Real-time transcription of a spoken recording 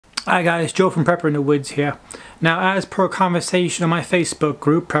Hi guys, Joe from Prepper in the Woods here. Now, as per conversation on my Facebook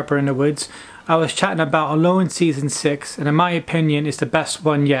group, Prepper in the Woods, I was chatting about Alone Season 6, and in my opinion, it's the best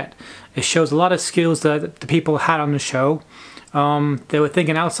one yet. It shows a lot of skills that the people had on the show. They were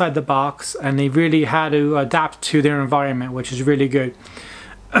thinking outside the box, and they really had to adapt to their environment, which is really good.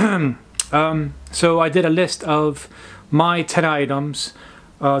 So I did a list of my 10 items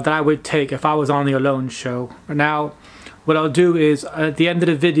that I would take if I was on the Alone show. Now, what I'll do is at the end of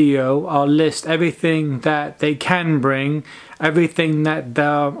the video, I'll list everything that they can bring, everything that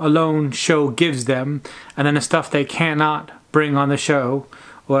the Alone show gives them, and then the stuff they cannot bring on the show,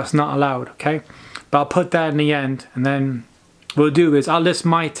 or it's not allowed, okay? But I'll put that in the end, and then what we'll do is I'll list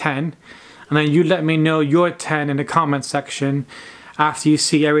my 10, and then you let me know your 10 in the comment section after you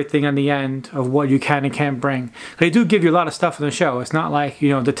see everything on the end of what you can and can't bring. They do give you a lot of stuff on the show. It's not like, you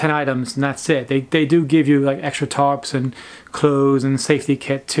know, the 10 items and that's it. They do give you like extra tarps and clothes and safety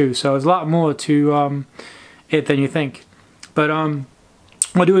kit too. So there's a lot more to it than you think. But what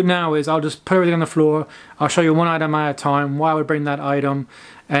I'll do now is I'll just put everything on the floor. I'll show you one item at a time, why I would bring that item,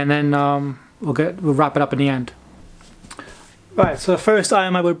 and then we'll wrap it up in the end. Right, so the first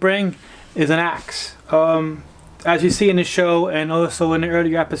item I would bring is an axe. As you see in the show and also in the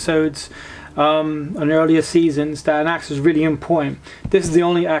earlier episodes, on the earlier seasons, that an axe is really important. This is the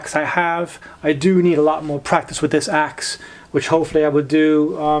only axe I have. I do need a lot more practice with this axe, which hopefully I will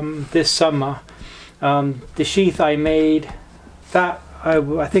do this summer. The sheath I made, that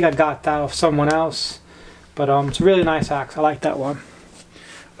I think I got that off someone else, but it's a really nice axe. I like that one.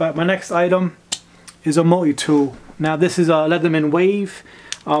 But my next item is a multi-tool. Now this is a Leatherman Wave.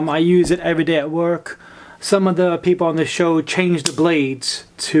 I use it every day at work. Some of the people on the show changed the blades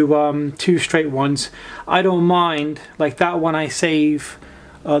to 2 straight ones. I don't mind, like that one I save,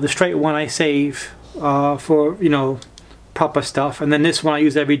 the straight one I save for, you know, proper stuff, and then this one I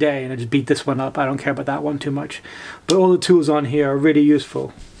use every day and I just beat this one up. I don't care about that one too much. But all the tools on here are really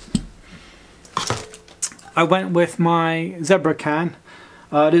useful. I went with my zebra can.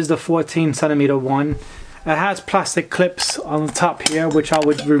 This is the 14cm one. It has plastic clips on the top here, which I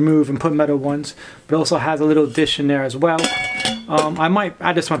would remove and put metal ones, but it also has a little dish in there as well. I might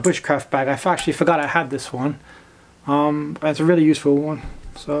add this to my bushcraft bag. I actually forgot I had this one. It's a really useful one.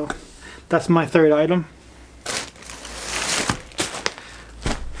 So that's my third item.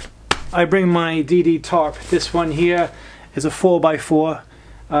 I bring my DD tarp. This one here is a 4x4.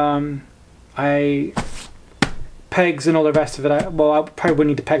 Pegs and all the rest of it. Well, I probably wouldn't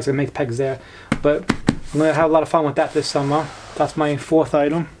need the pegs. I make pegs there, but I'm going to have a lot of fun with that this summer. That's my fourth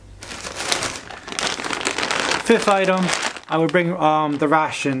item. Fifth item, I would bring the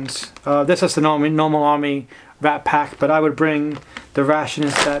rations. This is the normal army rat pack, but I would bring the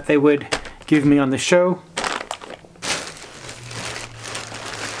rations that they would give me on the show.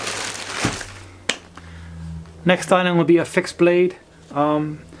 Next item will be a fixed blade.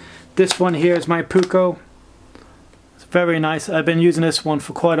 This one here is my Puko. It's very nice. I've been using this one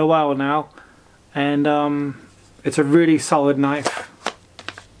for quite a while now. And it's a really solid knife.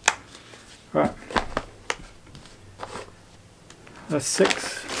 Right. That's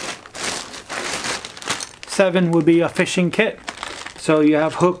 6. 7 would be a fishing kit. So you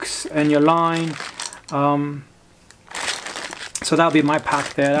have hooks and your line. So that'll be my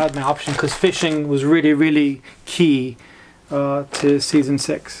pack there. That was my option because fishing was really, really key to season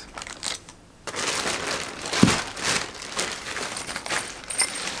 6.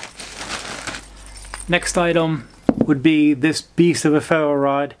 Next item would be this beast of a ferro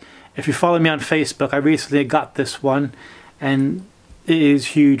rod. If you follow me on Facebook, I recently got this one, and it is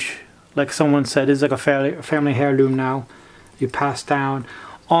huge. Like someone said, it's like a family heirloom now. You pass down.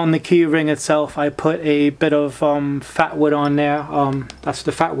 On the key ring itself, I put a bit of fat wood on there. That's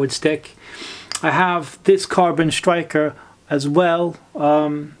the fat wood stick. I have this carbon striker as well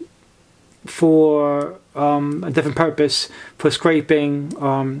for a different purpose, for scraping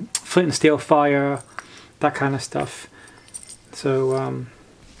flint and steel fire, that kind of stuff. So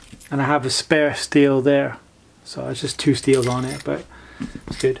and I have a spare steel there, so it's just 2 steels on it, but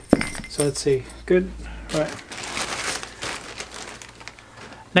it's good. So let's see. Good. Right.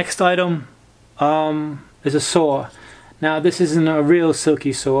 Next item is a saw. Now this isn't a real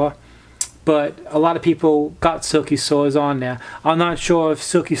silky saw, but a lot of people got silky saws on there. I'm not sure if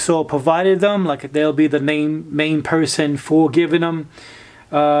Silky Saw provided them, like they'll be the main person for giving them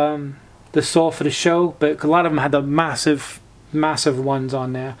the saw for the show, but a lot of them had the massive ones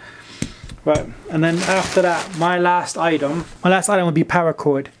on there. Right, and then after that, my last item would be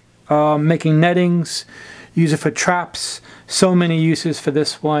paracord. Making nettings, use it for traps, so many uses for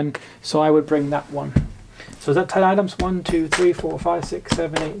this one, so I would bring that one. So is that 10 items? 1, 2, 3, 4, 5, 6,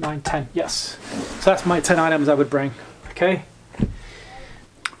 7, 8, 9, 10. Yes. So that's my 10 items I would bring. Okay.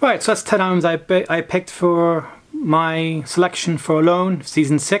 Right, so that's 10 items I picked for my selection for Alone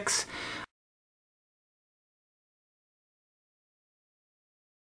Season 6.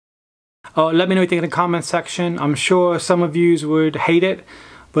 Let me know what you think in the comment section. I'm sure some of you would hate it,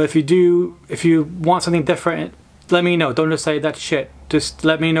 but if you want something different, let me know. Don't just say that's shit. Just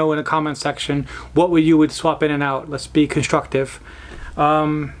let me know in the comment section what you would swap in and out. Let's be constructive.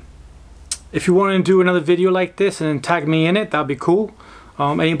 If you want to do another video like this and tag me in it, that'd be cool.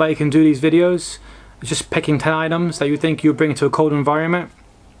 Anybody can do these videos. It's just picking 10 items that you think you bring to a cold environment.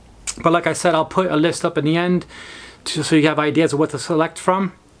 But like I said, I'll put a list up in the end so you have ideas of what to select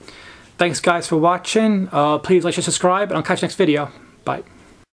from. Thanks guys for watching. Please like and subscribe, and I'll catch you next video. Bye.